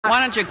Why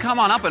don't you come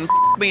on up and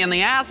me in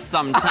the ass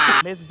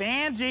sometime? Miss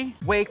Vanjie.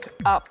 Wake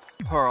up,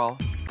 Pearl.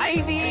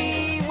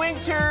 Ivy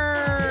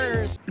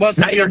Winters! Well,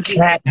 not your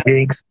cat,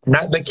 Diggs.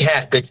 Not the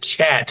cat, the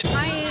chat.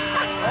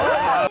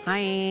 Hi.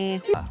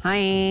 Hi.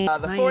 Hi.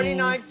 The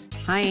 49th.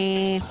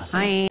 Hi.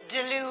 Hi.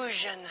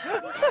 Delusion.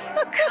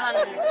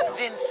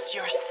 Convince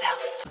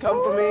yourself.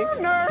 Come for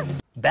me, nurse.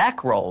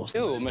 Back rolls.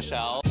 Ooh,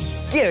 Michelle.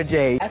 Get her,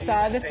 Jay. I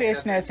saw the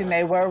fishnets and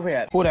they were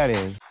ripped. Who that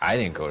is? I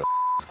didn't go to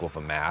school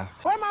for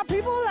math. Where my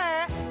people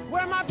at?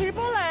 Where my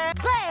people at?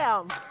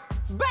 Bam!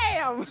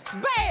 Bam!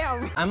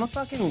 Bam! I'm a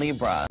fucking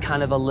Libra.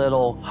 Kind of a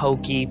little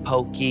hokey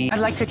pokey. I'd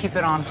like to keep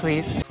it on,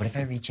 please. What if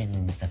I reach in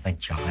and it's a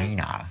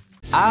vagina?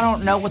 I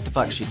don't know what the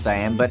fuck she's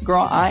saying, but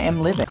girl, I am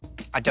living.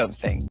 I don't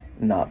think.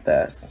 Not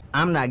this.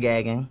 I'm not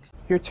gagging.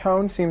 Your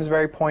tone seems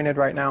very pointed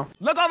right now.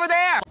 Look over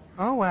there!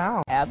 Oh,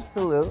 wow.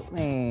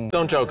 Absolutely.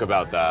 Don't joke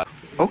about that.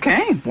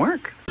 Okay,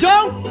 work.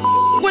 Don't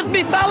with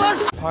me,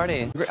 fellas!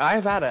 Party.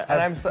 I've had it,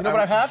 and I'm so. You know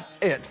what I've had?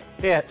 It.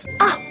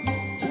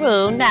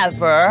 Will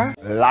never.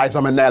 Liza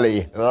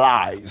Minnelli,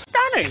 lies.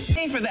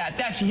 Pay for that.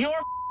 That's your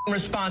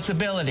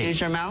responsibility. Use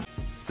your mouth.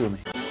 Steal me.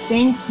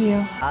 Thank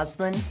you.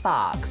 Rosalind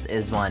Fox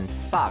is one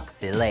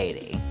foxy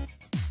lady.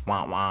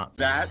 Wah wah.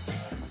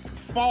 That's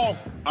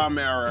false,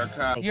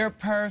 America. You're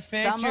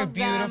perfect, you're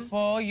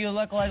beautiful, you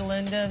look like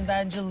Linda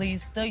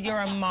Evangelista, you're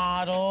a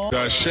model.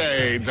 The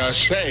shade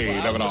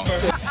of it all.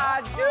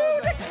 I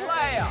do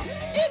declare,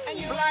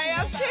 it's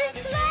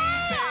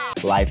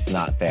Blanche. Life's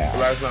not fair.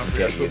 Life's not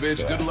fair, so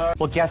bitch, good luck.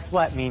 Well, guess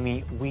what,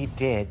 Mimi? We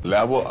did.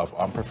 Level of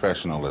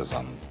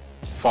unprofessionalism,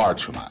 far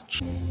too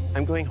much.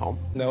 I'm going home.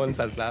 No one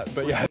says that,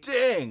 but yeah.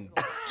 Ding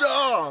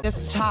dong.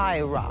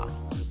 Tyra,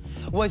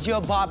 was your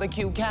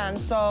barbecue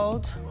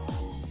canceled?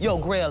 Your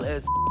grill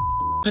is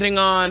Putting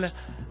on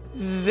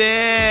this.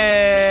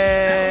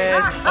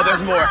 Oh,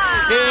 there's more.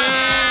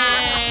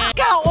 Look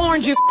how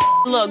orange you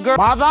look, girl.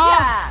 Mother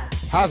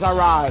has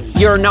arrived.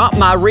 You're not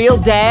my real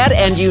dad,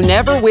 and you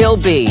never will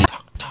be.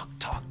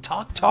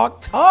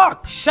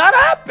 Talk. Shut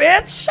up,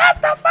 bitch.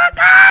 Shut the fuck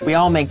up. We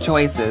all make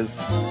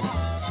choices,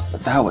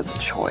 but that was a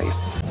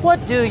choice.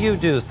 What do you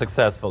do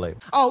successfully?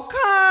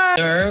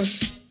 nerve.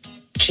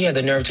 She had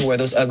the nerve to wear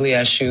those ugly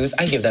ass shoes.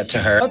 I give that to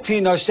her. No tea,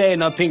 no shade,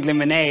 no pink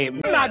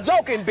lemonade. I'm not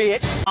joking,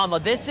 bitch. Mama,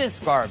 this is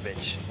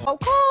garbage.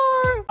 Okay.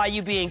 Are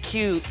you being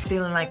cute?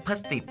 Feeling like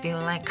pussy,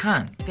 feeling like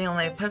cunt. Feeling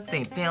like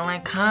pussy, feeling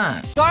like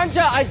cunt.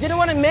 Ganja, I didn't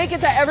want to make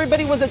it that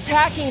everybody was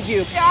attacking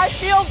you. I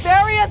feel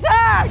very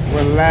attacked.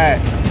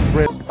 Relax.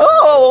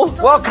 Oh,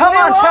 well, come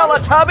on,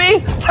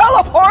 Teletubby.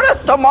 Teleport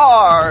us to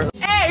Mars.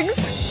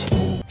 Eggs.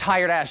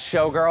 Tired ass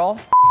showgirl.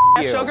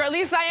 Showgirl, at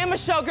least I am a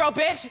showgirl,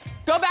 bitch.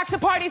 Go back to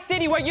Party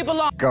City where you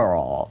belong.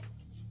 Girl,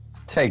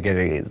 take it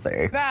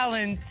easy.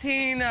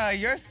 Valentina,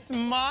 your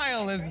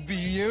smile is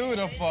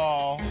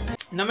beautiful.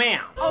 No,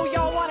 ma'am. Oh,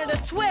 y'all wanted a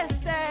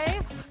twist,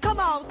 eh? Come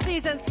on,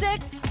 season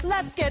 6,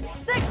 let's get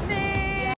sexy.